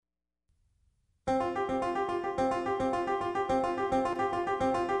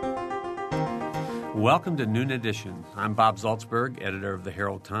Welcome to Noon Edition. I'm Bob Zaltzberg, editor of the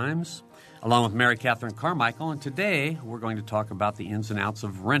Herald Times, along with Mary Catherine Carmichael, and today we're going to talk about the ins and outs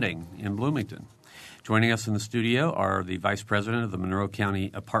of renting in Bloomington. Joining us in the studio are the Vice President of the Monroe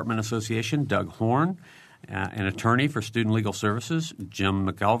County Apartment Association, Doug Horn, an attorney for Student Legal Services,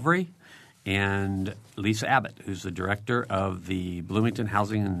 Jim McElvery, and Lisa Abbott, who's the Director of the Bloomington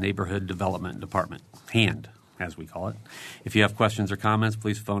Housing and Neighborhood Development Department, HAND, as we call it. If you have questions or comments,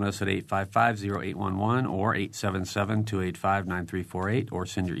 please phone us at 855-0811 or 877-285-9348 or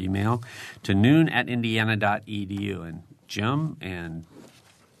send your email to noon@indiana.edu. And Jim and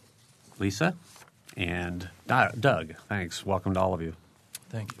Lisa and Doug, thanks. Welcome to all of you.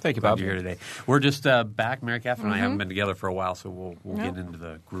 Thank you. Thank you, Bob. Glad you're here today. We're just back. Mary Catherine and I haven't been together for a while, so we'll get into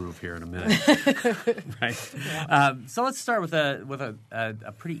the groove here in a minute. Right. Yeah. So let's start with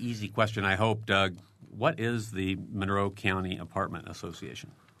a pretty easy question, I hope, Doug. What is the Monroe County Apartment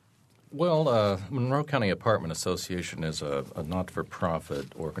Association? Well, Monroe County Apartment Association is a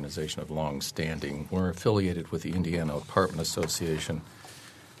not-for-profit organization of long standing. We're affiliated with the Indiana Apartment Association.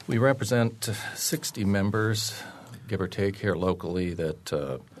 We represent 60 members, give or take, here locally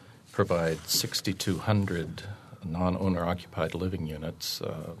that provide 6,200 non-owner-occupied living units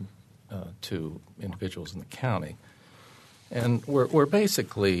to individuals in the county. And we're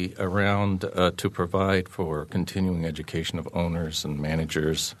basically around to provide for continuing education of owners and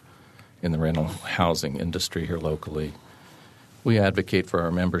managers in the rental housing industry here locally. We advocate for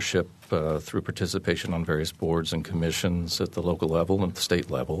our membership through participation on various boards and commissions at the local level and the state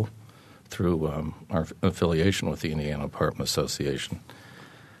level through our affiliation with the Indiana Apartment Association.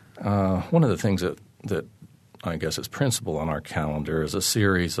 One of the things that I guess is principal on our calendar is a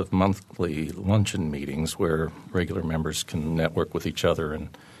series of monthly luncheon meetings where regular members can network with each other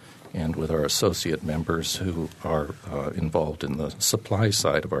and with our associate members who are involved in the supply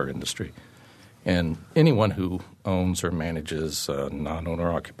side of our industry. And anyone who owns or manages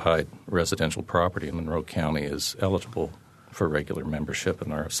non-owner-occupied residential property in Monroe County is eligible for regular membership,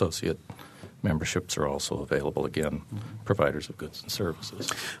 and our associate memberships are also available, again, providers of goods and services.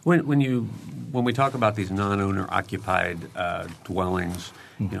 When we talk about these non-owner occupied dwellings,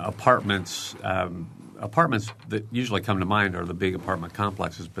 apartments that usually come to mind are the big apartment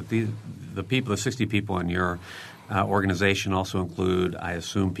complexes. But the 60 people in your organization also include, I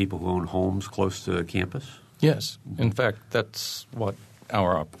assume, people who own homes close to campus? Yes. In fact, that's what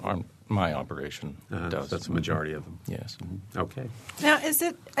my operation does. That's the majority of them. Yes. Mm-hmm. Okay. Now, is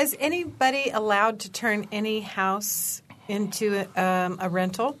anybody allowed to turn any house into a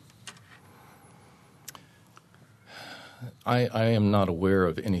rental? I am not aware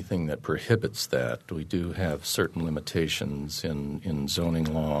of anything that prohibits that. We do have certain limitations in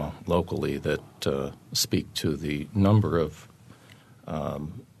zoning law locally that speak to the number of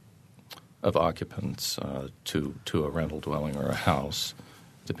occupants to a rental dwelling or a house,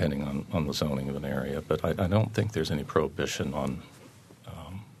 depending on the zoning of an area. But I don't think there's any prohibition on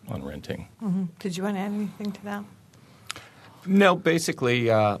renting. Mm-hmm. Did you want to add anything to that? No, basically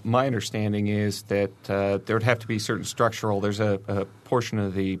my understanding is that there would have to be certain structural – there's a portion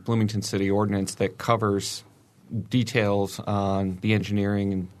of the Bloomington City Ordinance that covers details on the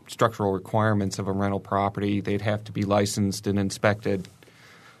engineering and structural requirements of a rental property. They'd have to be licensed and inspected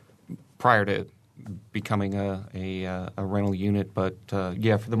prior to becoming a rental unit. But, for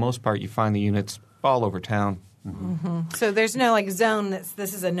the most part, you find the units all over town. Mm-hmm. Mm-hmm. So there's no zone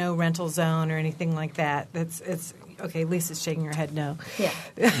this is a no rental zone or anything like that. It's okay. Lisa's shaking her head no. Yeah,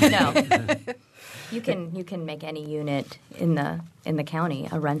 no. You can make any unit in the county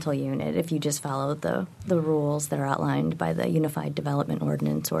a rental unit if you just follow the rules that are outlined by the Unified Development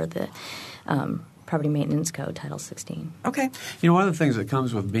Ordinance or the Property Maintenance Code, Title 16. Okay. One of the things that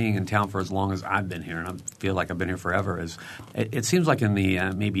comes with being in town for as long as I've been here, and I feel like I've been here forever, is it seems like in the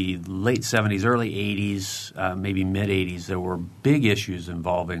maybe late 70s, early 80s, maybe mid-80s, there were big issues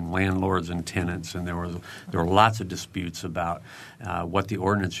involving landlords and tenants, and there were lots of disputes about what the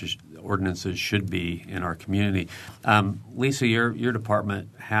ordinances should be in our community. Lisa, your department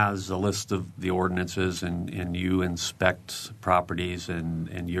has a list of the ordinances, and you inspect properties,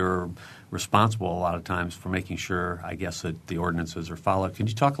 and you're responsible a lot of times for making sure, I guess, that the ordinances are followed. Can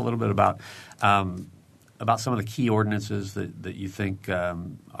you talk a little bit about some of the key ordinances that you think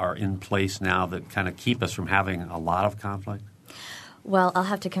are in place now that kind of keep us from having a lot of conflict? Well, I'll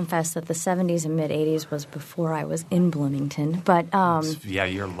have to confess that the 70s and mid-80s was before I was in Bloomington. But yeah,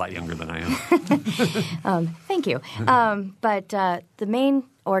 you're a lot younger than I am. Thank you. But the main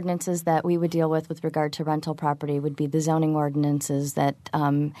ordinances that we would deal with regard to rental property would be the zoning ordinances that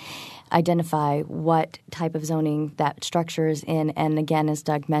identify what type of zoning that structure is in. And again, as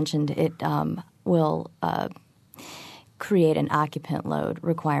Doug mentioned, it will create an occupant load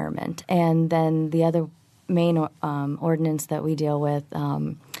requirement. And then the other main ordinance that we deal with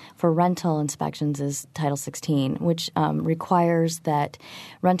for rental inspections is Title 16, which requires that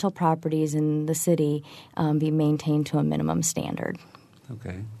rental properties in the city be maintained to a minimum standard.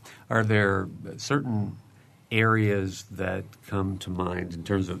 Okay. Are there certain areas that come to mind in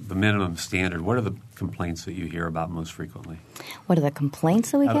terms of the minimum standard? What are the complaints that you hear about most frequently? What are the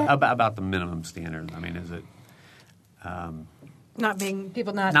complaints that we get? About the minimum standard. I mean, is it not being cleaned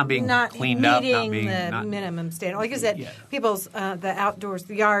up, meeting not being the minimum standard. Like I said, people's the outdoors,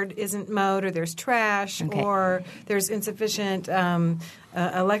 the yard isn't mowed, or there's trash, or there's insufficient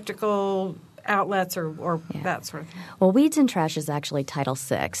electrical outlets, or that sort of thing. Well, weeds and trash is actually Title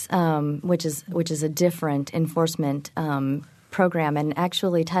VI, which is a different enforcement program, and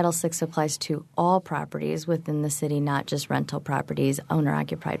actually Title VI applies to all properties within the city, not just rental properties,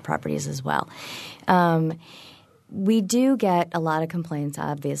 owner-occupied properties as well. We do get a lot of complaints,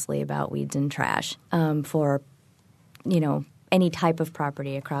 obviously, about weeds and trash for, any type of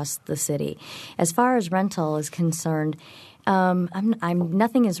property across the city. As far as rental is concerned,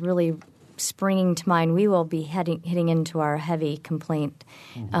 nothing is really springing to mind. We will be hitting into our heavy complaint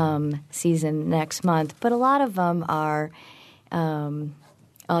season next month, but a lot of them are.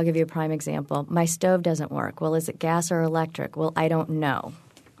 I'll give you a prime example. My stove doesn't work. Well, is it gas or electric? Well, I don't know.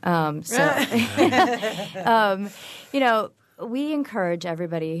 We encourage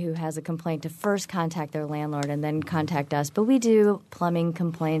everybody who has a complaint to first contact their landlord and then contact us. But we do plumbing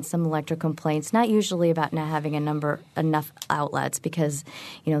complaints, some electric complaints, not usually about not having enough outlets because,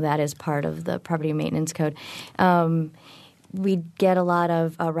 that is part of the property maintenance code. We get a lot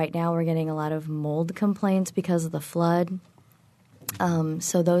of right now we're getting a lot of mold complaints because of the flood.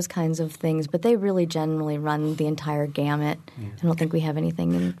 So those kinds of things, but they really generally run the entire gamut. I don't think we have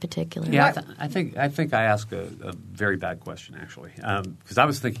anything in particular. Yeah, I think I asked a very bad question actually, because I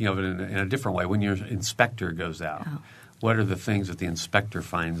was thinking of it in a different way. When your inspector goes out, what are the things that the inspector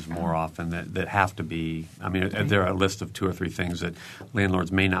finds more often that have to be? I mean, there are a list of 2 or 3 things that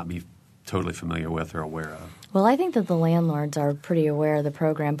landlords may not be totally familiar with or aware of. Well, I think that the landlords are pretty aware of the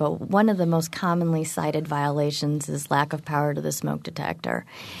program, but one of the most commonly cited violations is lack of power to the smoke detector.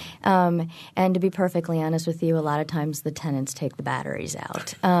 And to be perfectly honest with you, a lot of times the tenants take the batteries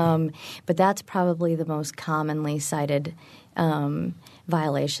out. But that's probably the most commonly cited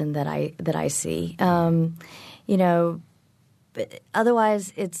violation that I see. But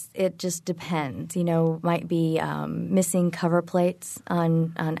otherwise, it just depends. Might be missing cover plates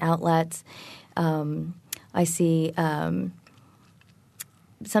on outlets. I see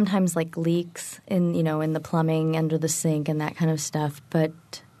sometimes like leaks in the plumbing under the sink and that kind of stuff. But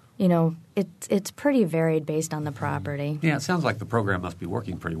it's pretty varied based on the property. Yeah, it sounds like the program must be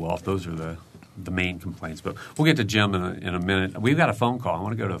working pretty well if those are the main complaints. But we'll get to Jim in a minute. We've got a phone call. I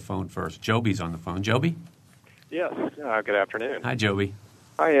want to go to the phone first. Joby's on the phone. Joby? Yes. Good afternoon. Hi, Joby.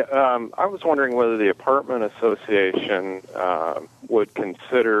 Hi. I was wondering whether the apartment association would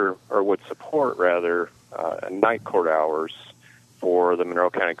consider or would support, rather, night court hours for the Monroe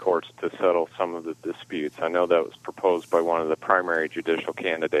County courts to settle some of the disputes. I know that was proposed by one of the primary judicial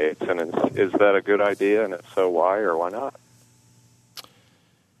candidates. And is that a good idea? And if so, why or why not?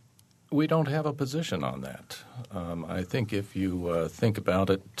 We don't have a position on that. I think if you think about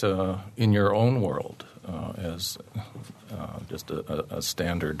it in your own world as just a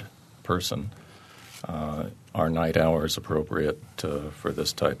standard person, are night hours appropriate for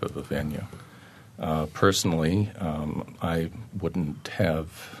this type of a venue? Personally, I wouldn't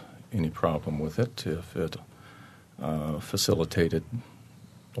have any problem with it if it facilitated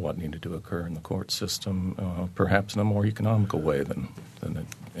what needed to occur in the court system, perhaps in a more economical way than it,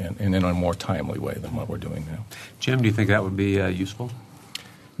 and in a more timely way than what we're doing now. Jim, do you think that would be useful?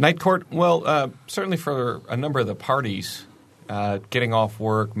 Night court, well, certainly for a number of the parties, getting off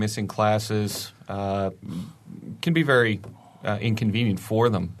work, missing classes can be very inconvenient for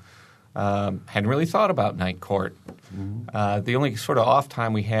them. Hadn't really thought about night court. The only sort of off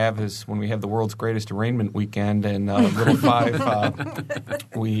time we have is when we have the world's greatest arraignment weekend and Little Five.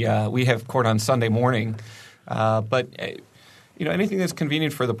 We have court on Sunday morning. But anything that's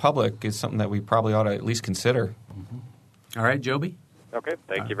convenient for the public is something that we probably ought to at least consider. All right, Joby? Okay,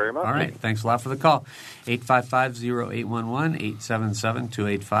 thank you very much. All right, thanks a lot for the call. 855-0811,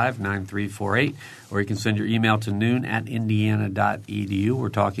 877-285-9348, or you can send your email to noon@indiana.edu. We're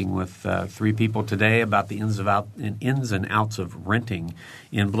talking with 3 people today about the ins and outs of renting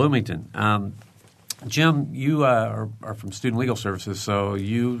in Bloomington. Jim, you are from Student Legal Services, so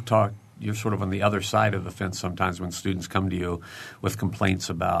you you're sort of on the other side of the fence sometimes when students come to you with complaints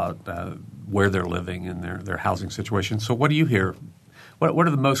about where they're living and their housing situation. So what do you hear? What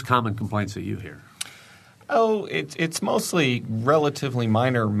are the most common complaints that you hear? Oh, it's mostly relatively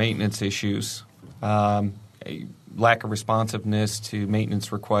minor maintenance issues, a lack of responsiveness to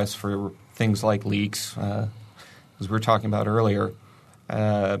maintenance requests for things like leaks, as we were talking about earlier.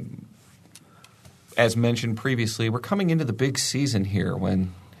 As mentioned previously, we're coming into the big season here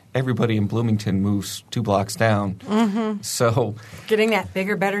when everybody in Bloomington moves 2 blocks down. Mm-hmm. So getting that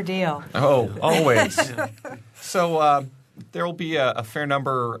bigger, better deal. Oh, always. So there will be a fair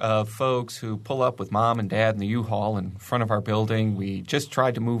number of folks who pull up with mom and dad in the U-Haul in front of our building. We just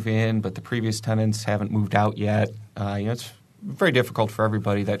tried to move in, but the previous tenants haven't moved out yet. It's very difficult for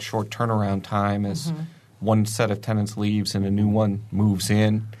everybody, that short turnaround time as one set of tenants leaves and a new one moves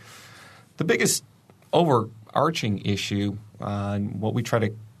in. The biggest overarching issue, what we try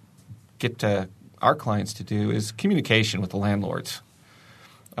to get our clients to do, is communication with the landlords.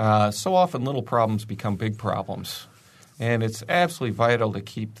 So often little problems become big problems. And it's absolutely vital to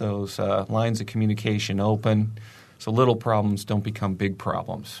keep those lines of communication open so little problems don't become big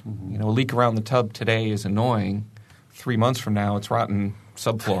problems. Mm-hmm. A leak around the tub today is annoying. 3 months from now, it's rotten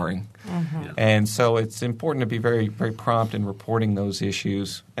subflooring. Mm-hmm. Yeah. And so it's important to be very, very prompt in reporting those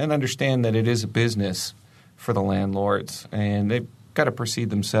issues and understand that it is a business for the landlords, and they've got to proceed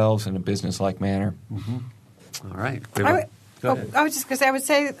themselves in a business-like manner. Mm-hmm. All right. Go ahead. I was just going to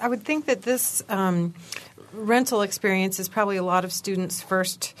say, I would think that this rental experience is probably a lot of students'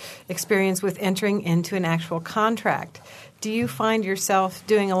 first experience with entering into an actual contract. Do you find yourself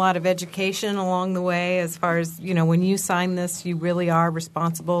doing a lot of education along the way as far as, when you sign this, you really are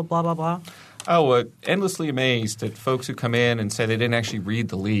responsible, blah, blah, blah? Oh, endlessly amazed at folks who come in and say they didn't actually read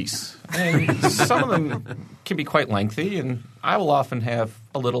the lease. And some of them can be quite lengthy, and I will often have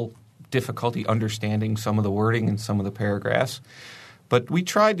a little difficulty understanding some of the wording in some of the paragraphs. But we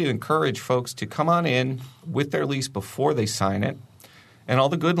try to encourage folks to come on in with their lease before they sign it. And all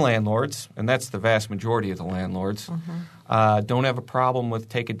the good landlords, and that's the vast majority of the landlords, don't have a problem with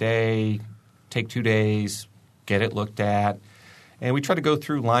take a day, take 2 days, get it looked at. And we try to go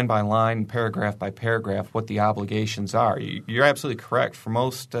through line by line, paragraph by paragraph, what the obligations are. You're absolutely correct. For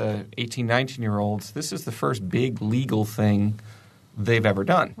most 18, 19-year-olds, this is the first big legal thing they've ever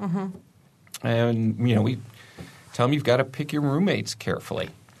done. Mm-hmm. And, we tell them you've got to pick your roommates carefully.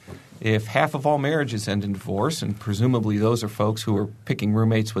 If half of all marriages end in divorce, and presumably those are folks who are picking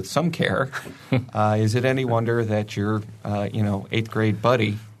roommates with some care, is it any wonder that your, 8th grade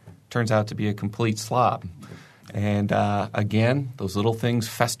buddy turns out to be a complete slob? And again, those little things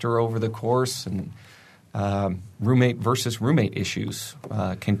fester over the course, and roommate versus roommate issues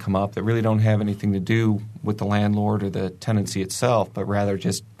can come up that really don't have anything to do with the landlord or the tenancy itself, but rather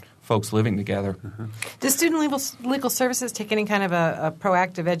just folks living together. Mm-hmm. Does Student Legal Services take any kind of a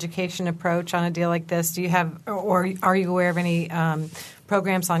proactive education approach on a deal like this? Do you have, or are you aware of any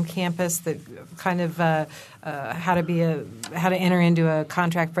programs on campus that kind of how to enter into a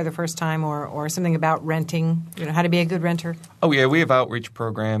contract for the first time, or something about renting? How to be a good renter? Oh yeah, we have outreach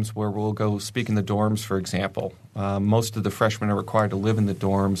programs where we'll go speak in the dorms, for example. Most of the freshmen are required to live in the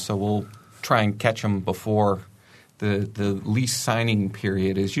dorms, so we'll try and catch them before the lease signing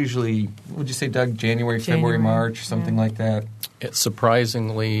period is usually, would you say, Doug, January, February, March, something like that?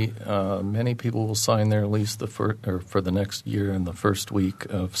 Surprisingly, many people will sign their lease for the next year in the first week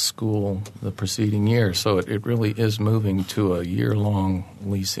of school the preceding year. So it really is moving to a year-long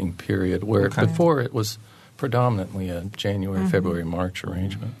leasing period where before it was predominantly a January, February, March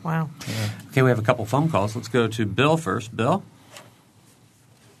arrangement. Wow. Yeah. Okay, we have a couple phone calls. Let's go to Bill first. Bill?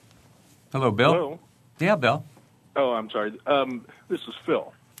 Hello, Bill. Hello. Yeah, Bill. Oh, I'm sorry. This is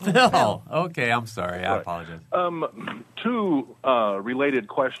Phil. Phil. Okay, I'm sorry. I apologize. Two related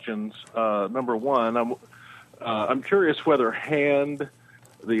questions. Number one, I'm curious whether HAND,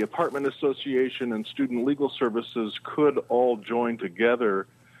 the Apartment Association, and Student Legal Services could all join together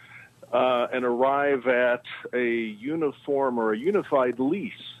and arrive at a uniform or a unified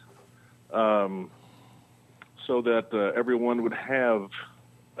lease so that everyone would have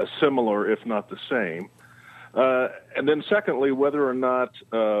a similar, if not the same. And then secondly, whether or not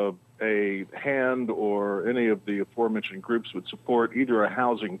a HAND or any of the aforementioned groups would support either a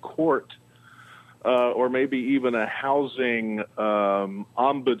housing court or maybe even a housing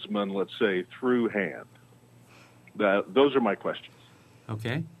ombudsman, let's say, through HAND. Those are my questions.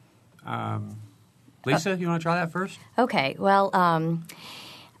 Okay. Lisa, you want to try that first? Okay. Well,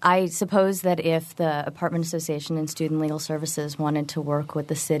 I suppose that if the Apartment Association and Student Legal Services wanted to work with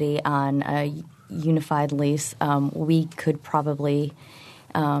the city on a unified lease, we could probably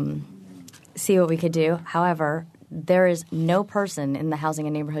see what we could do. However, there is no person in the Housing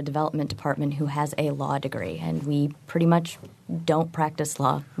and Neighborhood Development Department who has a law degree, and we pretty much don't practice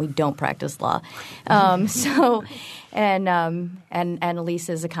law. We don't practice law. And a lease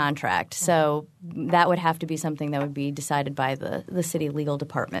is a contract. So that would have to be something that would be decided by the city legal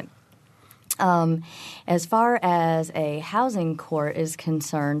department. As far as a housing court is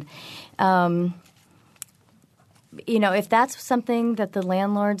concerned, if that's something that the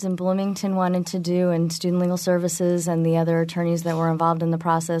landlords in Bloomington wanted to do and Student Legal Services and the other attorneys that were involved in the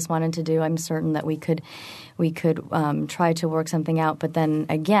process wanted to do, I'm certain that we could try to work something out. But then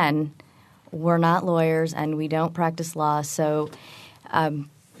again, we're not lawyers and we don't practice law, so I'm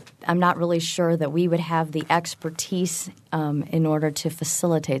not really sure that we would have the expertise in order to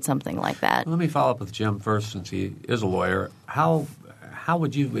facilitate something like that. Let me follow up with Jim first, since he is a lawyer. How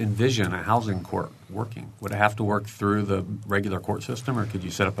would you envision a housing court working? Would it have to work through the regular court system, or could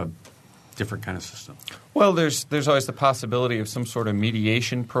you set up a different kind of system? Well, there's always the possibility of some sort of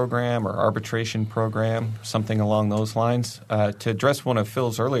mediation program or arbitration program, something along those lines. To address one of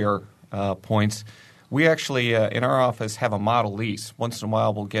Phil's earlier points, we actually in our office have a model lease. Once in a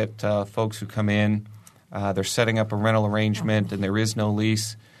while we'll get folks who come in, they're setting up a rental arrangement and there is no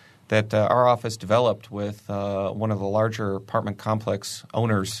lease, that our office developed with one of the larger apartment complex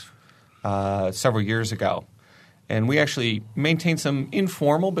owners several years ago. And we actually maintain some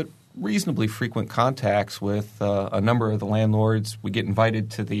informal but reasonably frequent contacts with a number of the landlords. We get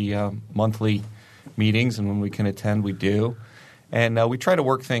invited to the monthly meetings, and when we can attend, we do. And we try to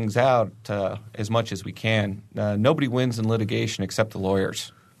work things out as much as we can. Nobody wins in litigation except the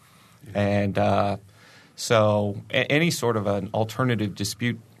lawyers. And so any sort of an alternative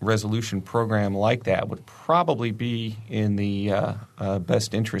dispute resolution program like that would probably be in the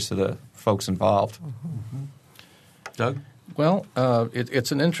best interest of the folks involved. Mm-hmm. Doug? Well,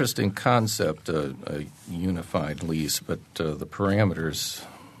 it's an interesting concept, a unified lease, but the parameters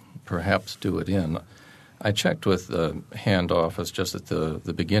perhaps do it in. I checked with the Hand office just at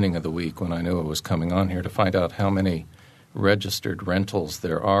the beginning of the week when I knew it was coming on here to find out how many registered rentals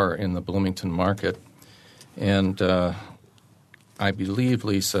there are in the Bloomington market. And I believe,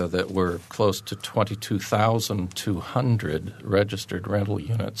 Lisa, that we're close to 22,200 registered rental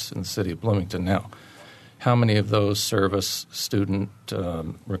units in the city of Bloomington now. How many of those service student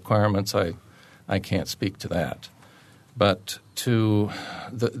requirements, I can't speak to that. But to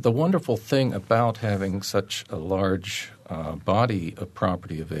the wonderful thing about having such a large body of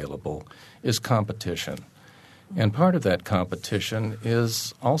property available is competition. And part of that competition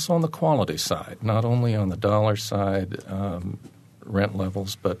is also on the quality side, not only on the dollar side, rent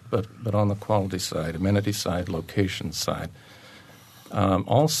levels, but on the quality side, amenity side, location side.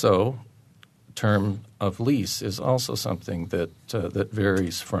 Also, term of lease is also something that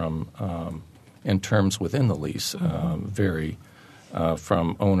varies from in terms within the lease vary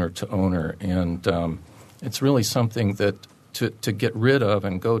from owner to owner, and it's really something that to get rid of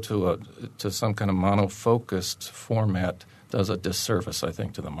and go to some kind of monofocused format does a disservice, I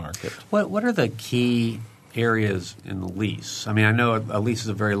think, to the market. What are the key areas in the lease? I mean, I know a lease is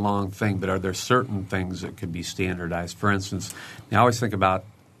a very long thing, but are there certain things that could be standardized? For instance, I always think about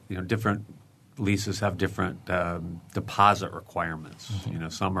different leases have different deposit requirements. Mm-hmm.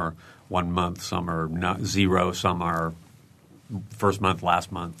 Some are 1 month, some are not zero, some are first month,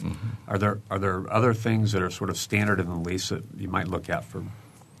 last month. Mm-hmm. Are there other things that are sort of standard in the lease that you might look at for?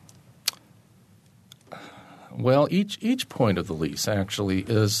 Well, each point of the lease actually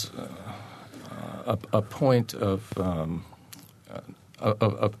is a point of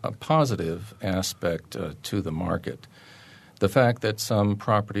a positive aspect to the market. The fact that some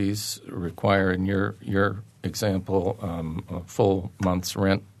properties require, in your example, a full month's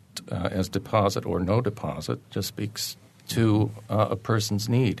rent as deposit or no deposit just speaks to a person's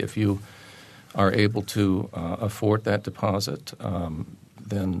need. If you are able to afford that deposit,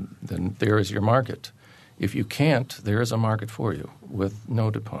 then there is your market. If you can't, there is a market for you with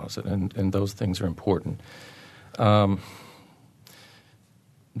no deposit, and those things are important.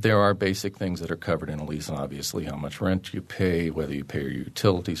 There are basic things that are covered in a lease, obviously, how much rent you pay, whether you pay your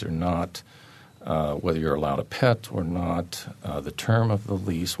utilities or not, whether you're allowed a pet or not, the term of the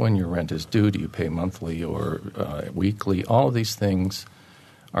lease, when your rent is due, do you pay monthly or weekly? All of these things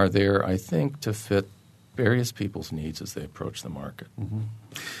are there, I think, to fit various people's needs as they approach the market. Mm-hmm.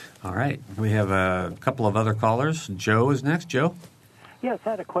 All right. We have a couple of other callers. Joe is next. Joe? Yes,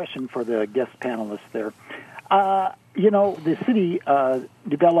 I had a question for the guest panelists there. The city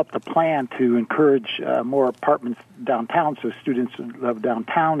developed a plan to encourage more apartments downtown so students would live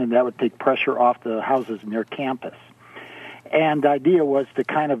downtown, and that would take pressure off the houses near campus. And the idea was to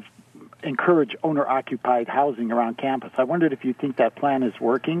kind of encourage owner-occupied housing around campus. I wondered if you think that plan is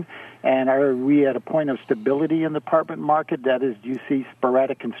working, and are we at a point of stability in the apartment market? That is, do you see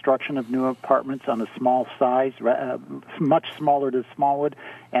sporadic construction of new apartments on a small size, much smaller than Smallwood?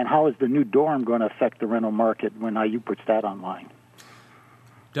 And how is the new dorm going to affect the rental market when IU puts that online?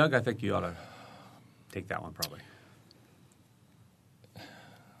 Doug, I think you ought to take that one probably.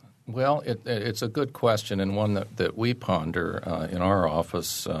 Well, it's a good question and one that we ponder in our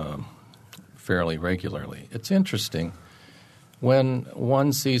office fairly regularly. It's interesting. When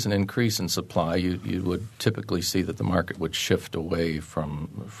one sees an increase in supply, you would typically see that the market would shift away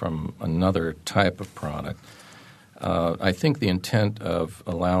from another type of product. I think the intent of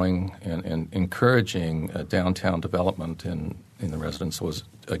allowing and encouraging downtown development in the residence was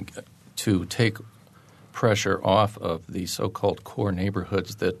to take pressure off of the so-called core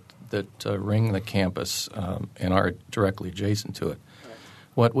neighborhoods that ring the campus and are directly adjacent to it. Right.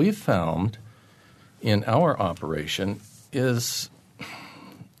 What we've found in our operation is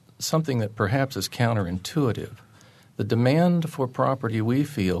something that perhaps is counterintuitive. The demand for property we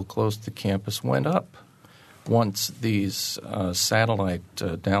feel close to campus went up once these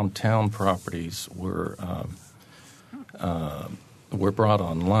satellite downtown properties were brought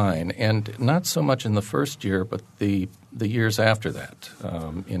online, and not so much in the first year, but the years after that.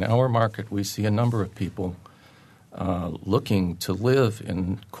 In our market, we see a number of people looking to live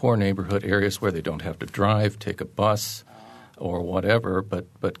in core neighborhood areas where they don't have to drive, take a bus, or whatever,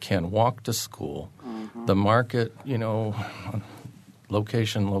 but can walk to school. Mm-hmm. The market,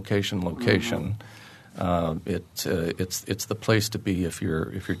 location. Mm-hmm. It's the place to be if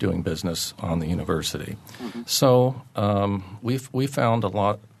you're doing business on the university. Mm-hmm. So we found a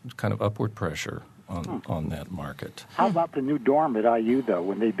lot kind of upward pressure on that market. How about the new dorm at IU though?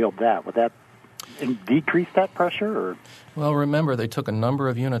 When they built that, would that decrease that pressure? Or? Well, remember they took a number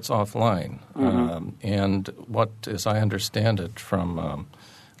of units offline, mm-hmm. And what, as I understand it, from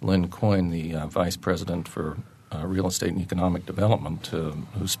Lynn Coyne, the vice president for real estate and economic development,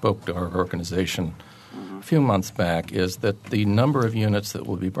 who spoke to our organization a few months back, is that the number of units that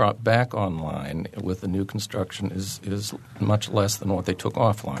will be brought back online with the new construction is much less than what they took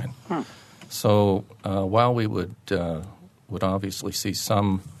offline. Hmm. So while we would obviously see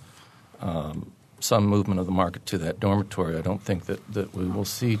some movement of the market to that dormitory, I don't think that we will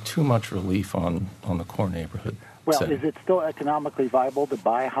see too much relief on the core neighborhood. Well, setting. Is it still economically viable to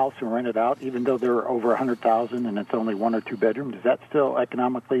buy a house and rent it out, even though there are over 100,000 and it's only 1 or 2 bedrooms? Is that still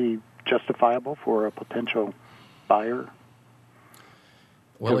economically justifiable for a potential buyer?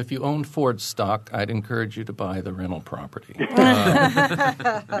 Well, if you own Ford stock, I'd encourage you to buy the rental property.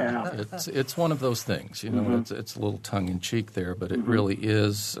 It's one of those things, Mm-hmm. It's a little tongue-in-cheek there, but it mm-hmm. really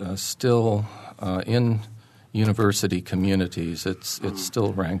is still in university communities. It's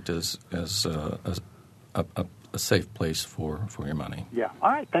still ranked as a safe place for your money. Yeah.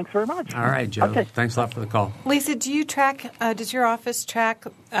 All right. Thanks very much. All right, Joe. Okay. Thanks a lot for the call. Lisa, do you track? Does your office track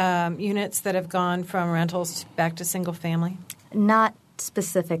units that have gone from rentals back to single family? Not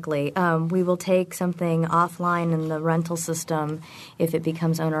specifically. We will take something offline in the rental system if it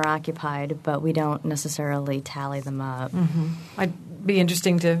becomes owner-occupied, but we don't necessarily tally them up. Mm-hmm. I'd be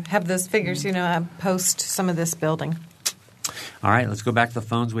interesting to have those figures, post some of this building. All right, let's go back to the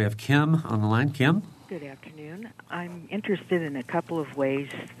phones. We have Kim on the line. Kim? Good afternoon. I'm interested in a couple of ways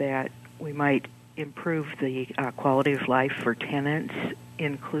that we might improve the quality of life for tenants,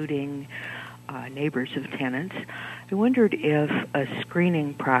 including neighbors of tenants. I wondered if a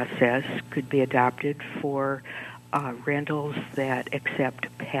screening process could be adopted for rentals that accept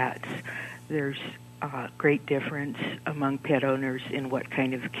pets. There's a great difference among pet owners in what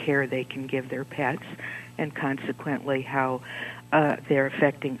kind of care they can give their pets, and consequently how they're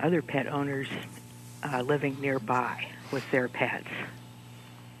affecting other pet owners living nearby with their pets.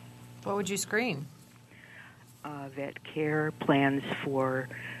 What would you screen? Vet care, plans for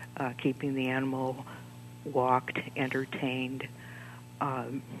keeping the animal walked, entertained,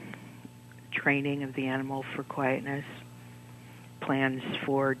 training of the animal for quietness, plans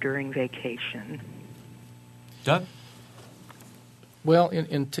for during vacation. Doug? Well,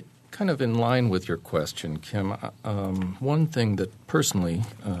 kind of in line with your question, Kim, one thing that personally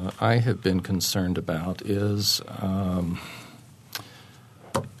I have been concerned about is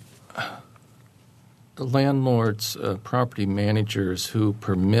landlords, property managers who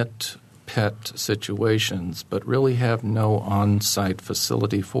permit pet situations but really have no on-site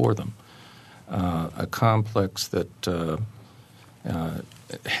facility for them. A complex that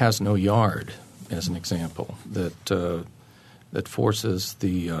has no yard, as an example, that forces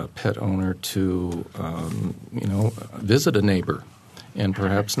the pet owner to, visit a neighbor and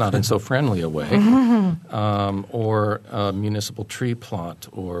perhaps not in so friendly a way, or a municipal tree plot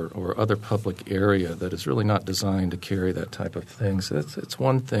or other public area that is really not designed to carry that type of thing. So it's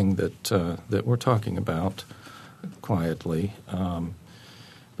one thing that we're talking about quietly.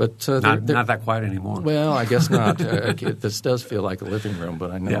 But not that quiet anymore. Well, I guess not. This does feel like a living room,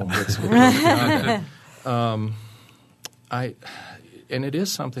 but I know it's beyond that. And it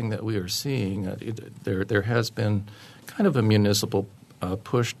is something that we are seeing. There has been kind of a municipal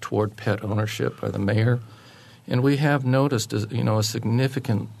push toward pet ownership by the mayor, and we have noticed a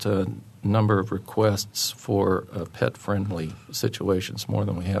significant number of requests for pet-friendly situations, more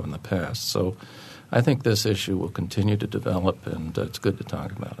than we have in the past. So I think this issue will continue to develop, and it's good to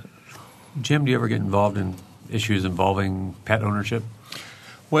talk about it. Jim, do you ever get involved in issues involving pet ownership?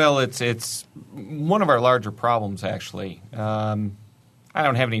 Well, it's one of our larger problems, actually. I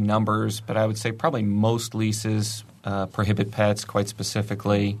don't have any numbers, but I would say probably most leases prohibit pets quite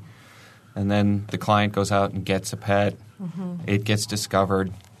specifically. And then the client goes out and gets a pet. Mm-hmm. It gets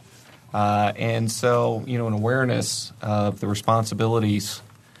discovered. And so, an awareness of the responsibilities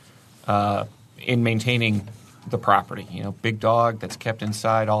in maintaining the property. Big dog that's kept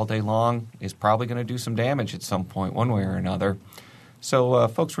inside all day long is probably going to do some damage at some point, one way or another. So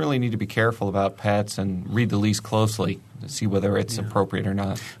folks really need to be careful about pets and read the lease closely to see whether it's appropriate or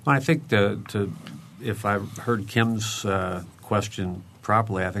not. Well, I think if I heard Kim's question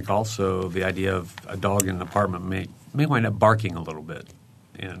properly, I think also the idea of a dog in an apartment may wind up barking a little bit,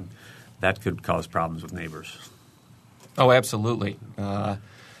 and that could cause problems with neighbors. Oh, absolutely.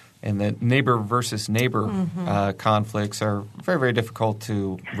 And the neighbor versus neighbor conflicts are very, very difficult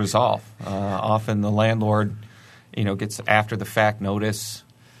to resolve. Often the landlord gets after-the-fact notice.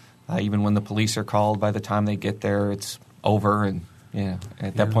 Even when the police are called, by the time they get there, it's over. And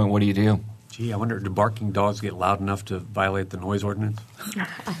at that point, what do you do? Gee, I wonder, do barking dogs get loud enough to violate the noise ordinance?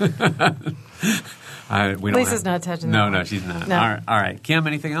 Lisa's not touching that. No, she's not. No. All right. Kim,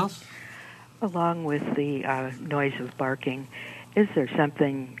 anything else? Along with the noise of barking, is there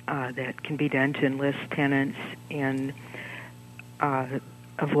something that can be done to enlist tenants in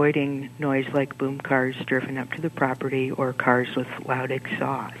avoiding noise like boom cars driven up to the property or cars with loud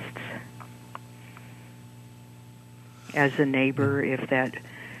exhausts? As a neighbor, if that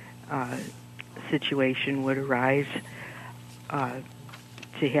situation would arise, to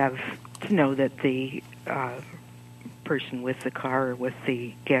know that the person with the car or with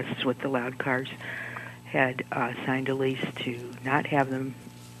the guests with the loud cars had signed a lease to not have them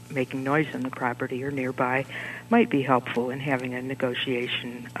making noise on the property or nearby, might be helpful in having a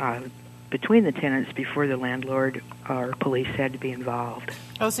negotiation between the tenants before the landlord or police had to be involved.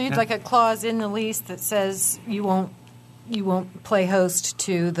 Oh, so you'd like a clause in the lease that says you won't play host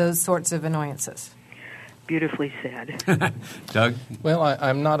to those sorts of annoyances. Beautifully said. Doug? Well,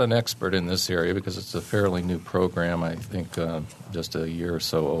 I'm not an expert in this area because it's a fairly new program, I think just a year or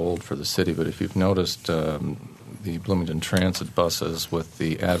so old for the city. But if you've noticed the Bloomington Transit buses with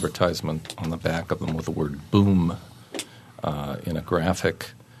the advertisement on the back of them with the word boom in a graphic,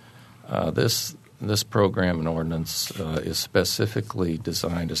 this program and ordinance is specifically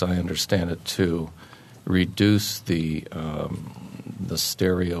designed, as I understand it, to reduce the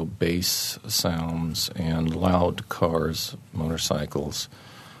stereo bass sounds and loud cars, motorcycles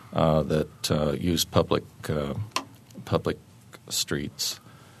that use public streets.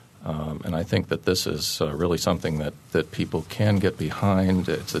 And I think that this is really something that people can get behind.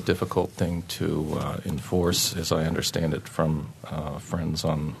 It's a difficult thing to enforce, as I understand it from friends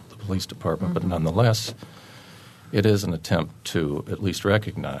on the police department. But nonetheless, it is an attempt to at least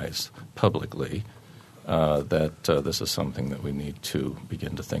recognize publicly that this is something that we need to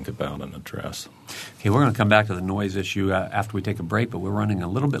begin to think about and address. Okay, we're going to come back to the noise issue after we take a break, but we're running a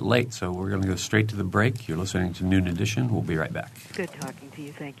little bit late, so we're going to go straight to the break. You're listening to Noon Edition. We'll be right back. Good talking to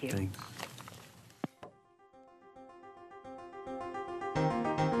you. Thank you. Thanks.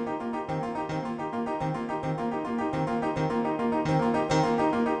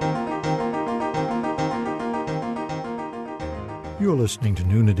 You're listening to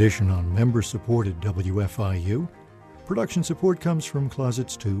Noon Edition on member-supported WFIU. Production support comes from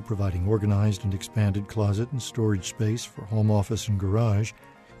Closets 2, providing organized and expanded closet and storage space for home office and garage,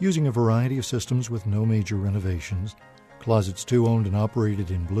 using a variety of systems with no major renovations. Closets 2 owned and operated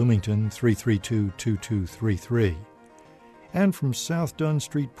in Bloomington, 332-2233. And from South Dunn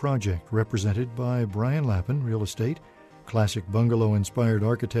Street Project, represented by Brian Lappin, Real Estate, classic bungalow-inspired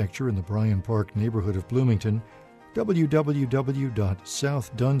architecture in the Bryan Park neighborhood of Bloomington,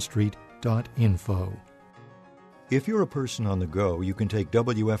 www.southdunstreet.info. If you're a person on the go, you can take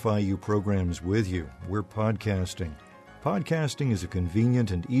WFIU programs with you. We're podcasting. Podcasting is a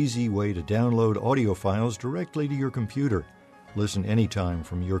convenient and easy way to download audio files directly to your computer. Listen anytime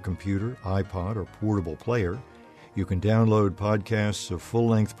from your computer, iPod, or portable player. You can download podcasts of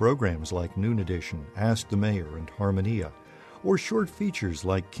full-length programs like Noon Edition, Ask the Mayor, and Harmonia, or short features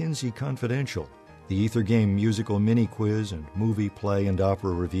like Kinsey Confidential, the Ether Game musical mini-quiz, and movie, play, and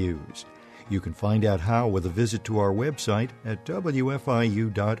opera reviews. You can find out how with a visit to our website at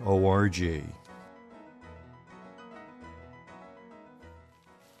wfiu.org.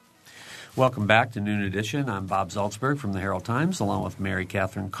 Welcome back to Noon Edition. I'm Bob Zaltzberg from the Herald Times, along with Mary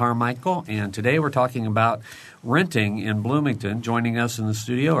Catherine Carmichael. And today we're talking about renting in Bloomington. Joining us in the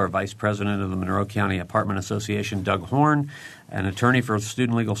studio are Vice President of the Monroe County Apartment Association, Doug Horn, an attorney for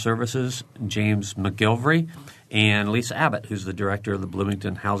Student Legal Services, James McGilvery, and Lisa Abbott, who's the Director of the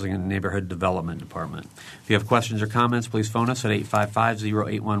Bloomington Housing and Neighborhood Development Department. If you have questions or comments, please phone us at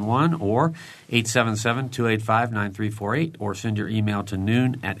 855-0811 or 877-285-9348 or send your email to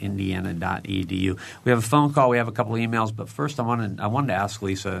noon@indiana.edu. We have a phone call. We have a couple of emails, but first I wanted to ask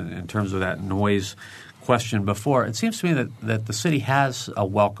Lisa in terms of that noise question before. It seems to me that the city has a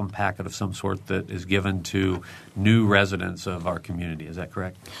welcome packet of some sort that is given to new residents of our community. Is that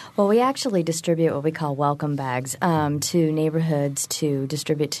correct? Well, we actually distribute what we call welcome bags to neighborhoods to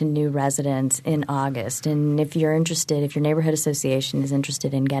distribute to new residents in August. And if you're interested, if your neighborhood association is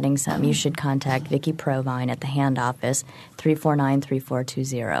interested in getting some, you should contact Vicki Provine at the Hand Office,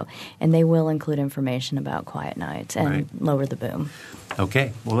 349-3420. And they will include information about quiet nights and lower the boom.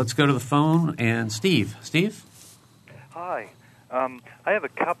 Okay. Well, let's go to the phone. And Steve. Steve? Hi. I have a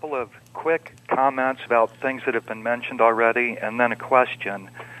couple of quick comments about things that have been mentioned already, and then a question.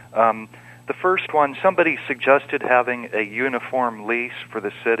 The first one, somebody suggested having a uniform lease for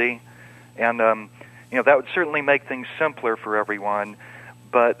the city, and that would certainly make things simpler for everyone.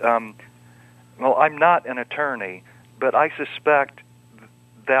 But well, I'm not an attorney, but I suspect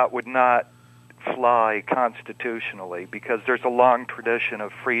that would not fly constitutionally because there's a long tradition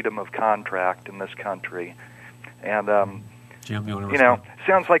of freedom of contract in this country, and Jim, you want to respond?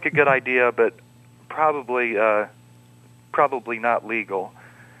 Sounds like a good idea, but probably not legal.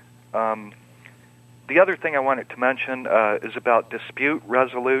 The other thing I wanted to mention is about dispute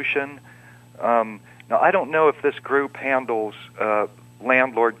resolution. Now, I don't know if this group handles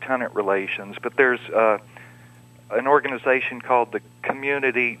landlord-tenant relations, but there's an organization called the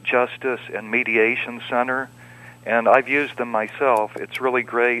Community Justice and Mediation Center, and I've used them myself. It's really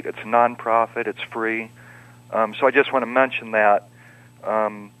great. It's a nonprofit. It's free. So I just want to mention that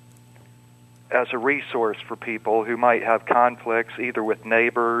as a resource for people who might have conflicts either with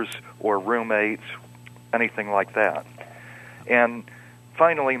neighbors or roommates, anything like that. And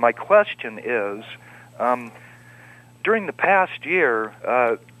finally, my question is, during the past year,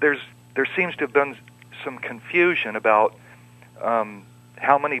 there seems to have been some confusion about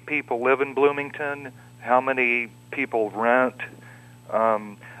how many people live in Bloomington, how many people rent.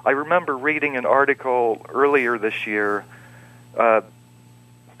 I remember reading an article earlier this year, and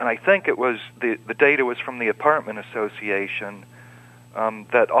I think it was the data was from the Apartment Association,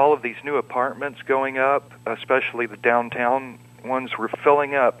 that all of these new apartments going up, especially the downtown ones, were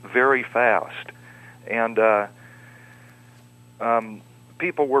filling up very fast. And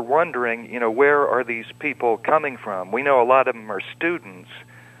people were wondering, where are these people coming from? We know a lot of them are students,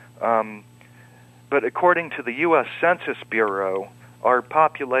 but according to the U.S. Census Bureau, our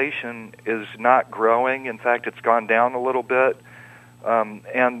population is not growing. In fact, it's gone down a little bit.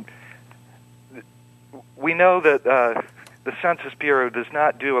 And we know that the Census Bureau does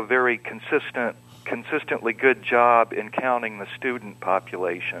not do a very consistently good job in counting the student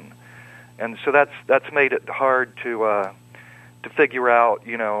population. And so that's made it hard to figure out,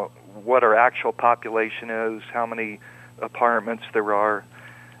 what our actual population is, how many apartments there are.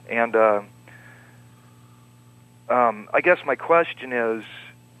 And I guess my question is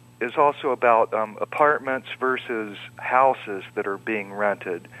also about apartments versus houses that are being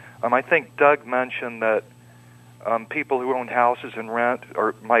rented. I think Doug mentioned that people who own houses and rent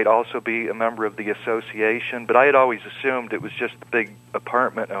might also be a member of the association, but I had always assumed it was just the big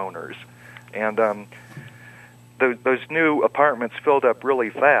apartment owners. And those new apartments filled up really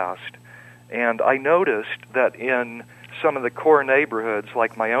fast, and I noticed that in some of the core neighborhoods,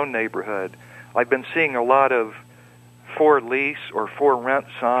 like my own neighborhood, I've been seeing a lot of for lease or for rent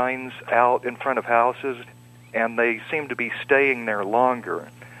signs out in front of houses, and they seem to be staying there longer.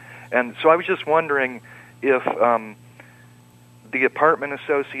 And so I was just wondering if the Apartment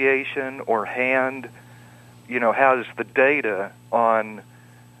Association or HAND, has the data on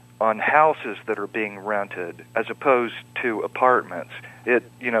houses that are being rented as opposed to apartments.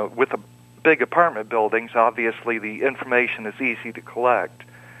 With a big apartment buildings, obviously the information is easy to collect.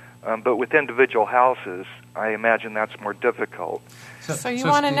 But with individual houses, I imagine that's more difficult. So you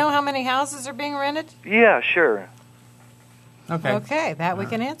want to know how many houses are being rented? Yeah, sure. Okay, that we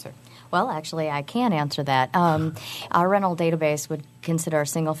can answer. Well, actually, I can answer that. Our rental database would consider a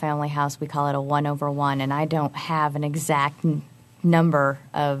single-family house, we call it a 1/1, and I don't have an exact number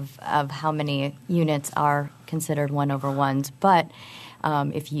of how many units are considered 1/1s. But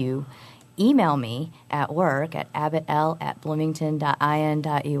if you email me at work at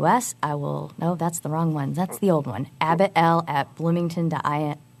abbotl@bloomington.in.us, I will – no, that's the wrong one. That's the old one.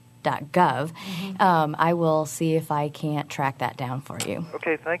 abbotl@bloomington.in.gov. I will see if I can't track that down for you.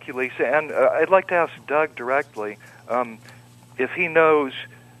 Okay, thank you, Lisa. And I'd like to ask Doug directly if he knows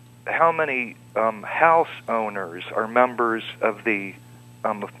how many house owners are members of the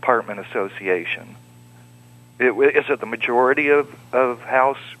apartment association. Is it the majority of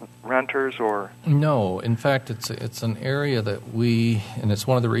house renters, or no? In fact, it's an area that we, and it's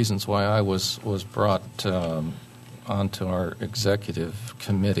one of the reasons why I was brought onto our executive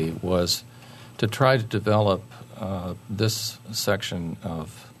committee, was to try to develop this section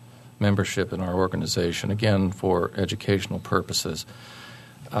of membership in our organization, again for educational purposes.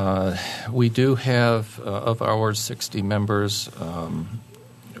 We do have of our 60 members.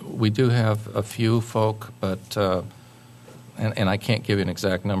 We do have a few folk, but and I can't give you an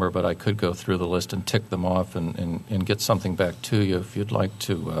exact number, but I could go through the list and tick them off and get something back to you. If you'd like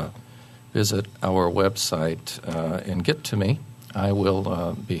to visit our website and get to me, I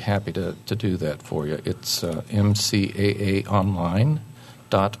will be happy to do that for you. It's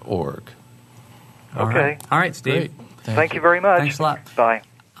mcaaonline.org. Okay. All right, Steve. Great. Thank you very much. Thanks a lot. Bye.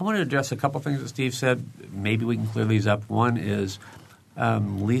 I want to address a couple things that Steve said. Maybe we can clear these up. One is,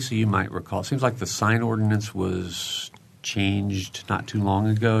 Lisa, you might recall, it seems like the sign ordinance was changed not too long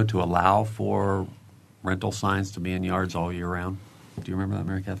ago to allow for rental signs to be in yards all year round. Do you remember that,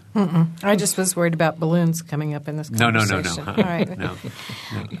 Mary Catherine? I just was worried about balloons coming up in this conversation. No. All right. No.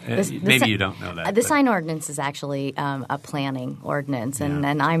 Maybe you don't know that. The sign ordinance is actually a planning ordinance,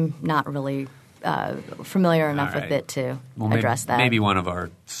 and I'm not really familiar enough with it to address that. Maybe one of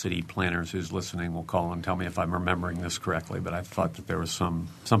our city planners who's listening will call and tell me if I'm remembering this correctly, but I thought that there was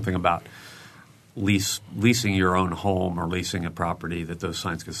something about leasing your own home or leasing a property that those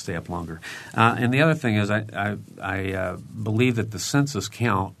signs could stay up longer. And the other thing is I believe that the census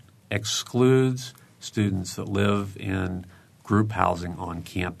count excludes students that live in group housing on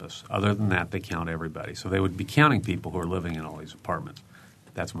campus. Other than that, they count everybody. So they would be counting people who are living in all these apartments.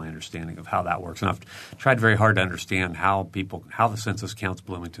 That's my understanding of how that works. And I've tried very hard to understand how the census counts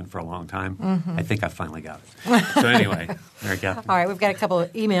Bloomington for a long time. Mm-hmm. I think I finally got it. So anyway, Mary Catherine. All right, we've got a couple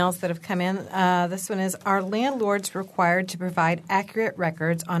of emails that have come in. This one is, are landlords required to provide accurate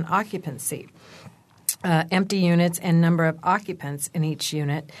records on occupancy, empty units, and number of occupants in each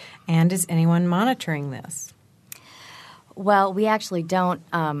unit? And is anyone monitoring this? Well, we actually don't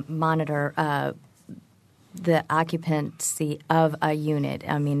monitor the occupancy of a unit.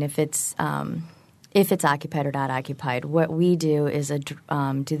 I mean, if it's occupied or not occupied, what we do is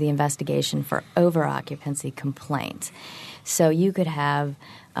do the investigation for over-occupancy complaints. So you could have,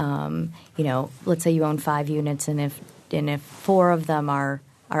 let's say you own 5 units, and if 4 of them are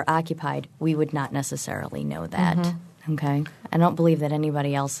occupied, we would not necessarily know that. Mm-hmm. Okay. I don't believe that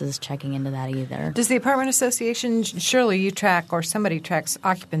anybody else is checking into that either. Does the apartment association, surely you track or somebody tracks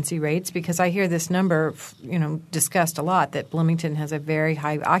occupancy rates? Because I hear this number, discussed a lot, that Bloomington has a very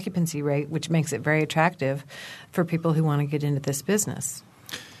high occupancy rate, which makes it very attractive for people who want to get into this business.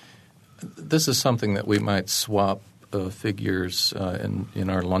 This is something that we might swap figures in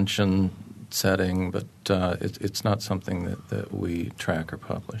our luncheon setting, but it's not something that we track or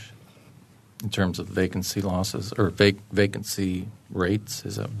publish. In terms of vacancy losses or vacancy rates,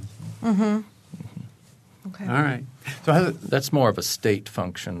 is that? Mm-hmm. Okay. All right. So that's more of a state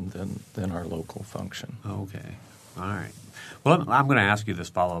function than our local function. Okay. All right. Well, I'm going to ask you this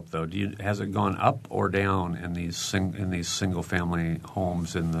follow-up though. Has it gone up or down in these single-family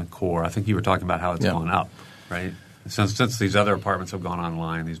homes in the core? I think you were talking about how it's gone up, right? Since these other apartments have gone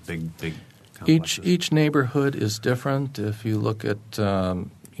online, these big complexes. Each neighborhood is different. If you look at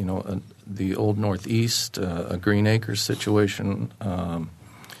the Old Northeast, a Green Acres situation,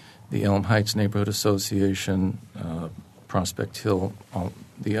 the Elm Heights Neighborhood Association, Prospect Hill,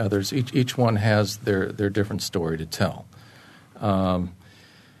 the others. Each one has their different story to tell.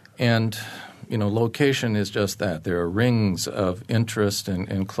 And location is just that. There are rings of interest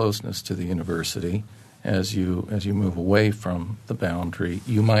and closeness to the university. As you move away from the boundary,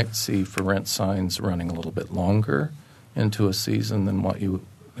 you might see for rent signs running a little bit longer into a season than what you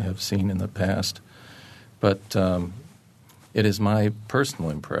have seen in the past. But it is my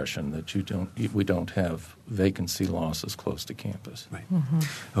personal impression that we don't have vacancy losses close to campus. Right.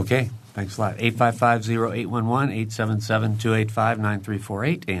 Okay. Thanks a lot. 855-0811,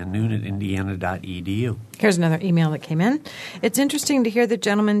 877-285-9348, and noon@indiana.edu. Here's another email that came in. It's interesting to hear the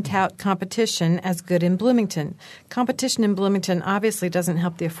gentleman tout competition as good in Bloomington. Competition in Bloomington obviously doesn't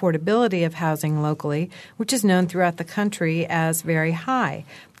help the affordability of housing locally, which is known throughout the country as very high.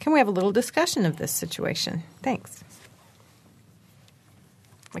 Can we have a little discussion of this situation? Thanks.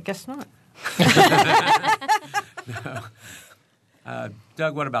 I guess not. No.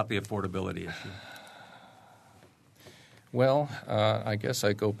 Doug, what about the affordability issue? Well, I guess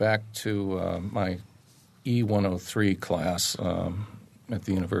I go back to my E103 class at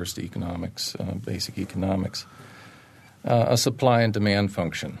the University of Economics, Basic Economics, a supply and demand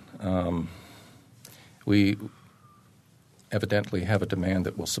function. We evidently have a demand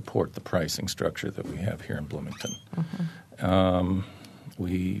that will support the pricing structure that we have here in Bloomington.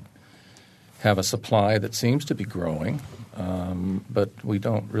 We have a supply that seems to be growing, but we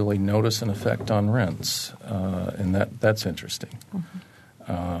don't really notice an effect on rents, and that's interesting.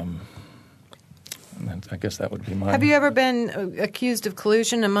 And I guess that would be my... Have you ever been accused of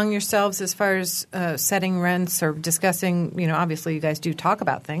collusion among yourselves as far as setting rents or discussing, obviously you guys do talk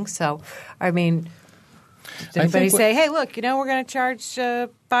about things, so, I mean... Did anybody say, hey, look, we're going to charge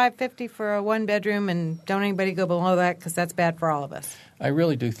 $550 for a one-bedroom and don't anybody go below that because that's bad for all of us? I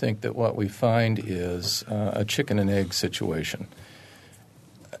really do think that what we find is a chicken and egg situation.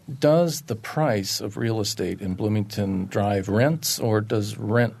 Does the price of real estate in Bloomington drive rents, or does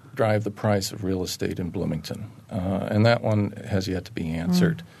rent drive the price of real estate in Bloomington? And that one has yet to be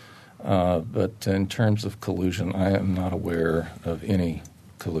answered. But in terms of collusion, I am not aware of any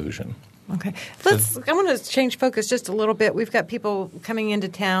collusion. Okay. I want to change focus just a little bit. We've got people coming into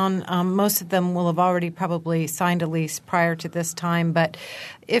town. Most of them will have already probably signed a lease prior to this time. But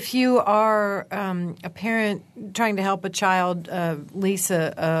if you are a parent trying to help a child lease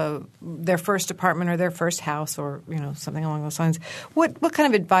their first apartment or their first house or something along those lines, what kind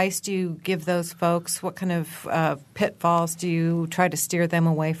of advice do you give those folks? What kind of pitfalls do you try to steer them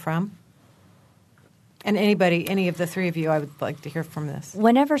away from? And any of the three of you, I would like to hear from this.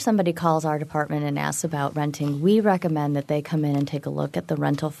 Whenever somebody calls our department and asks about renting, we recommend that they come in and take a look at the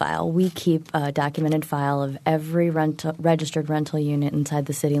rental file. We keep a documented file of every registered rental unit inside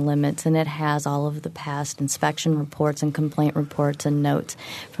the city limits, and it has all of the past inspection reports and complaint reports and notes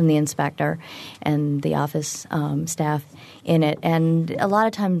from the inspector and the office staff in it. And a lot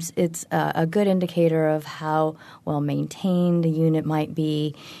of times it's a good indicator of how well maintained a unit might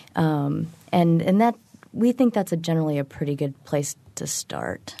be, and that we think that's generally a pretty good place to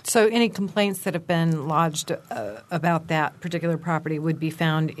start. So any complaints that have been lodged about that particular property would be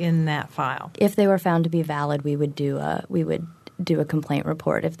found in that file? If they were found to be valid, we would do a complaint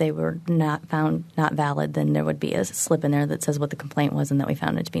report. If they were not found not valid, then there would be a slip in there that says what the complaint was and that we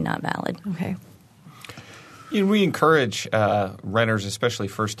found it to be not valid. Okay. We encourage renters, especially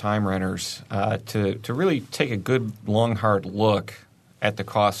first-time renters, to really take a good, long, hard look at the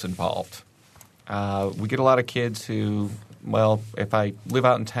costs involved. We get a lot of kids who, if I live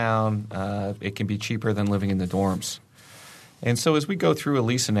out in town, it can be cheaper than living in the dorms. And so as we go through a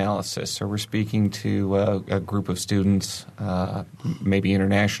lease analysis, or we're speaking to a group of students, maybe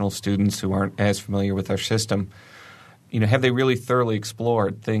international students who aren't as familiar with our system, have they really thoroughly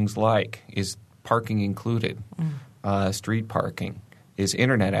explored things like, is parking included, street parking? Is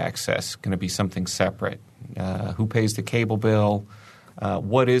internet access going to be something separate? Who pays the cable bill?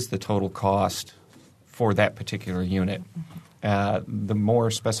 What is the total cost for that particular unit? The more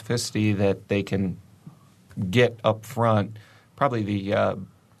specificity that they can get up front, probably the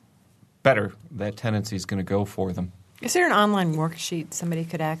better that tenancy is going to go for them. Is there an online worksheet somebody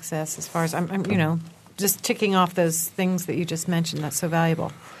could access as far as I'm just ticking off those things that you just mentioned that's so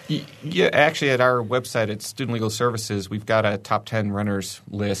valuable? Yeah, actually at our website at Student Legal Services, we've got a top 10 renters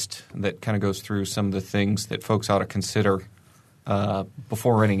list that kind of goes through some of the things that folks ought to consider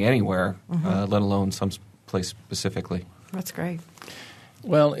before renting anywhere, let alone some place specifically. That's great.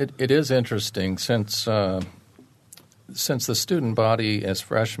 Well, it is interesting since the student body as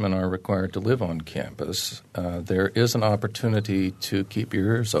freshmen are required to live on campus, there is an opportunity to keep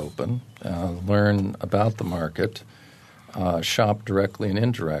your ears open, learn about the market, shop directly and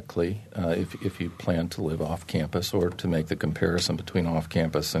indirectly if you plan to live off campus or to make the comparison between off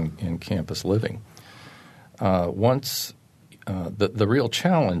campus and campus living. Once the real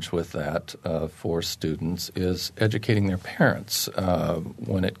challenge with that for students is educating their parents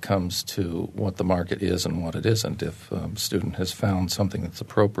when it comes to what the market is and what it isn't. If a student has found something that's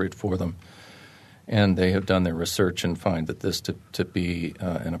appropriate for them and they have done their research and find that this to be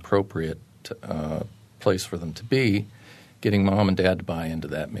an appropriate place for them to be, getting mom and dad to buy into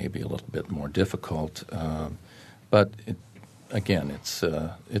that may be a little bit more difficult. But again, it's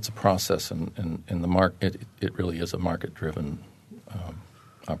a process, and the market. It really is a market-driven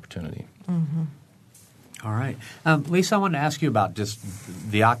opportunity. Mm-hmm. All right, Lisa, I wanted to ask you about just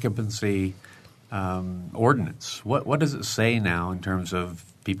the occupancy ordinance. What does it say now in terms of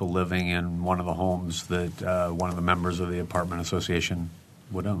people living in one of the homes that one of the members of the apartment association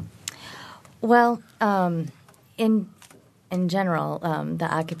would own? Well, in general, the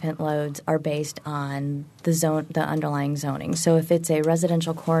occupant loads are based on the underlying zoning. So if it's a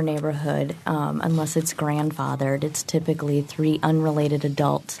residential core neighborhood, unless it's grandfathered, it's typically 3 unrelated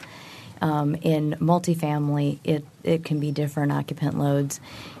adults. In multifamily, it can be different occupant loads,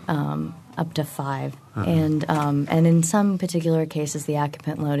 up to 5. Uh-huh. And in some particular cases, the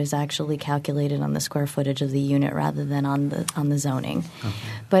occupant load is actually calculated on the square footage of the unit rather than on the zoning. Okay.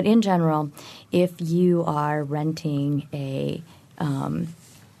 But in general, if you are renting a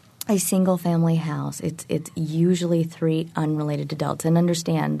single-family house, it's usually 3 unrelated adults. And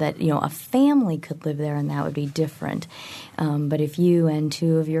understand that a family could live there, and that would be different. But if you and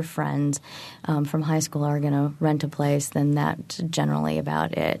 2 of your friends from high school are going to rent a place, then that's generally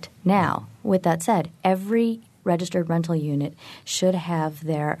about it. Now, with that said, every registered rental unit should have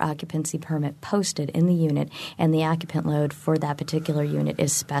their occupancy permit posted in the unit, and the occupant load for that particular unit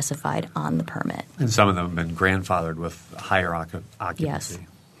is specified on the permit. And some of them have been grandfathered with higher occupancy. Yes.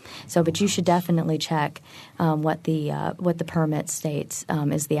 So, but you should definitely check what the permit states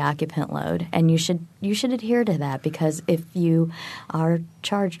is the occupant load, and you should adhere to that, because if you are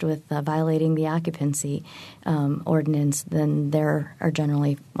charged with violating the occupancy ordinance, then there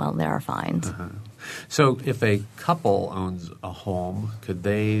are fines. Uh-huh. So, if a couple owns a home, could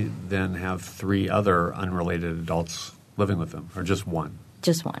they then have 3 other unrelated adults living with them, or just one?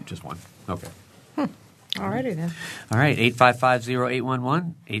 Just one. Just one. Okay. All righty then. All right,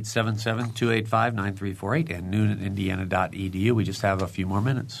 855-0811, 877-285-9348, and noonatindiana.edu. We just have a few more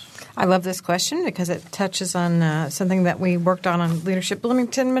minutes. I love this question because it touches on something that we worked on Leadership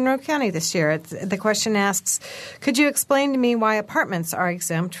Bloomington, Monroe County this year. The question asks, could you explain to me why apartments are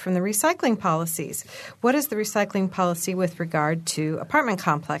exempt from the recycling policies? What is the recycling policy with regard to apartment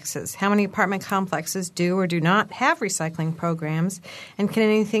complexes? How many apartment complexes do or do not have recycling programs? And can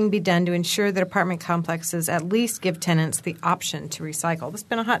anything be done to ensure that apartment complexes at least give tenants the option to recycle? This has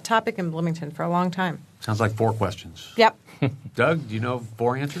been a hot topic in Bloomington for a long time. Sounds like 4 questions. Yep. Doug, do you know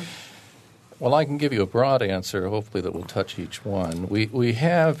 4 answers? Well, I can give you a broad answer, hopefully that will touch each one. We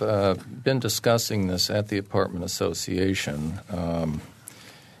have been discussing this at the Apartment Association.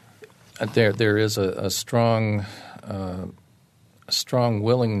 There is a strong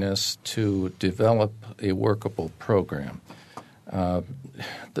willingness to develop a workable program.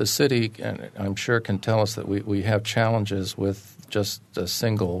 The city, I'm sure, can tell us that we have challenges with just a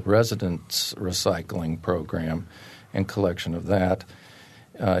single residence recycling program and collection of that.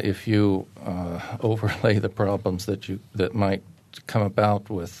 If you overlay the problems that might come about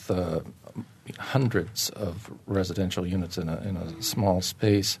with hundreds of residential units in a small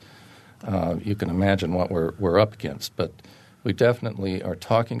space, you can imagine what we're up against. But we definitely are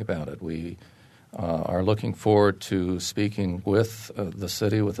talking about it. We are looking forward to speaking with the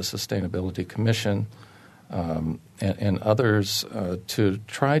city, with the Sustainability Commission, and others to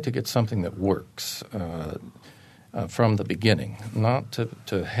try to get something that works from the beginning, not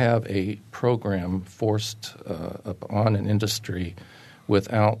to have a program forced upon an industry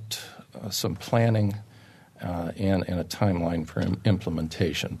without some planning and a timeline for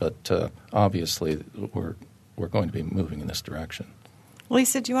implementation. But obviously, we're going to be moving in this direction.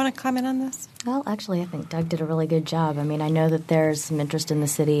 Lisa, do you want to comment on this? Well, actually, I think Doug did a really good job. I mean, I know that there's some interest in the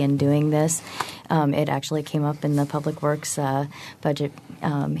city in doing this. It actually came up in the Public Works budget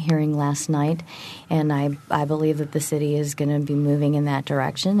hearing last night, and I believe that the city is going to be moving in that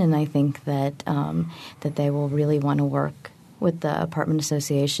direction, and I think that that they will really want to work with the apartment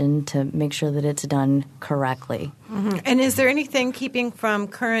association to make sure that it's done correctly. Mm-hmm. And is there anything keeping from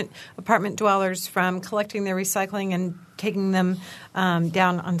current apartment dwellers from collecting their recycling and taking them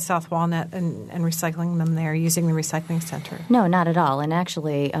down on South Walnut and recycling them there using the recycling center? No, not at all. And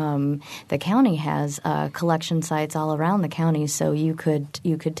actually, the county has collection sites all around the county, so you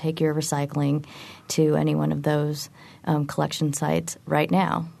could take your recycling to any one of those collection sites right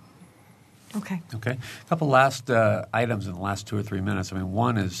now. Okay. Okay. A couple last items in the last 2 or 3 minutes. I mean,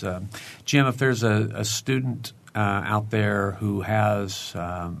 one is, Jim, if there's a student out there who has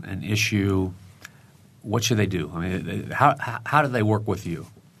an issue, what should they do? I mean, how do they work with you?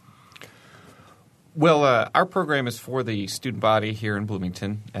 Well, our program is for the student body here in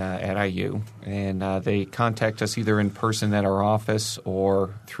Bloomington at IU, and they contact us either in person at our office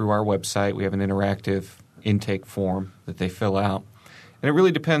or through our website. We have an interactive intake form that they fill out, and it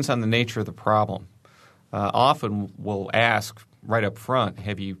really depends on the nature of the problem. Often we'll ask right up front,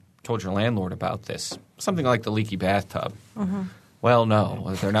 have you told your landlord about this? Something like the leaky bathtub. Mm-hmm. Well,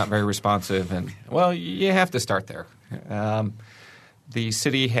 no, they're not very responsive, and, well, you have to start there. The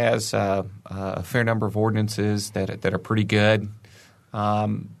city has a fair number of ordinances that are pretty good,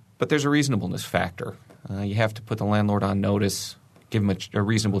 but there's a reasonableness factor. You have to put the landlord on notice, give him a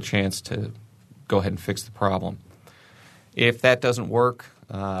reasonable chance to go ahead and fix the problem. If that doesn't work,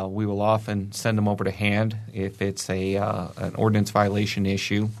 we will often send them over to HAND if it's an ordinance violation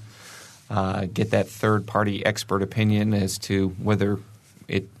issue, get that third-party expert opinion as to whether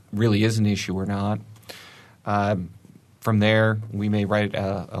it really is an issue or not. From there, we may write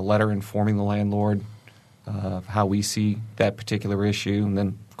a letter informing the landlord of how we see that particular issue, and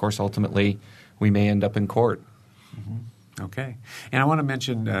then, of course, ultimately, we may end up in court. Mm-hmm. Okay. And I want to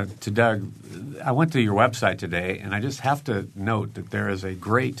mention to Doug, I went to your website today, and I just have to note that there is a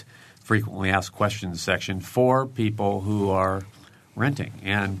great frequently asked questions section for people who are renting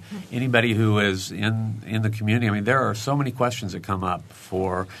and anybody who is in the community. I mean, there are so many questions that come up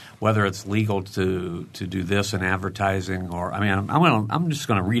for whether it's legal to do this in advertising or – I mean, I'm just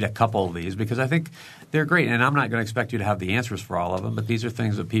going to read a couple of these because I think they're great, and I'm not going to expect you to have the answers for all of them, but these are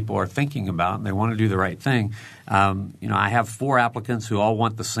things that people are thinking about and they want to do the right thing. I have 4 applicants who all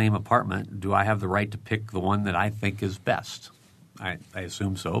want the same apartment. Do I have the right to pick the one that I think is best? I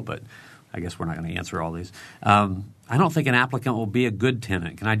assume so, but I guess we're not going to answer all these. I don't think an applicant will be a good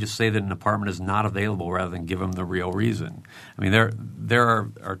tenant. Can I just say that an apartment is not available rather than give them the real reason? I mean, there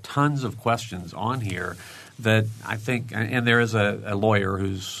are tons of questions on here that I think – and there is a lawyer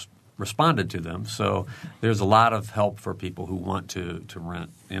who's responded to them. So there's a lot of help for people who want to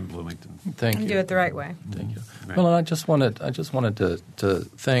rent in Bloomington. Thank you. And do it the right way. Thank you. Right. Well, and I just wanted to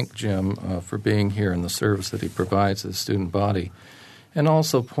thank Jim for being here and the service that he provides to the student body. And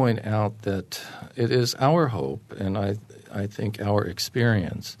also point out that it is our hope, and I think our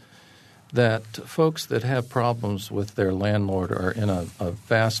experience, that folks that have problems with their landlord are in a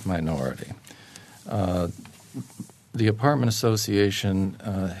vast minority. The Apartment Association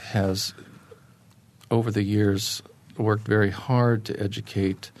has, over the years, worked very hard to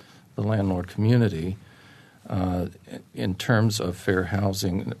educate the landlord community in terms of fair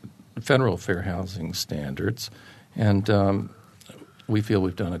housing, federal fair housing standards, and we feel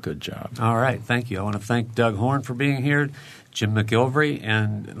we've done a good job. All right. Thank you. I want to thank Doug Horn for being here, Jim McIlvery,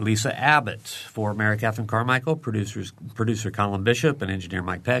 and Lisa Abbott. For Mary Catherine Carmichael, producer Colin Bishop, and engineer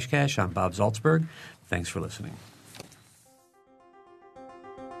Mike Pashkash, I'm Bob Zaltzberg. Thanks for listening.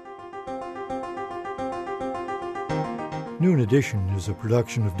 Noon Edition is a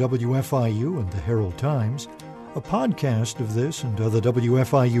production of WFIU and the Herald Times. A podcast of this and other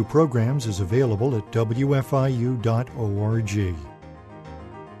WFIU programs is available at wfiu.org.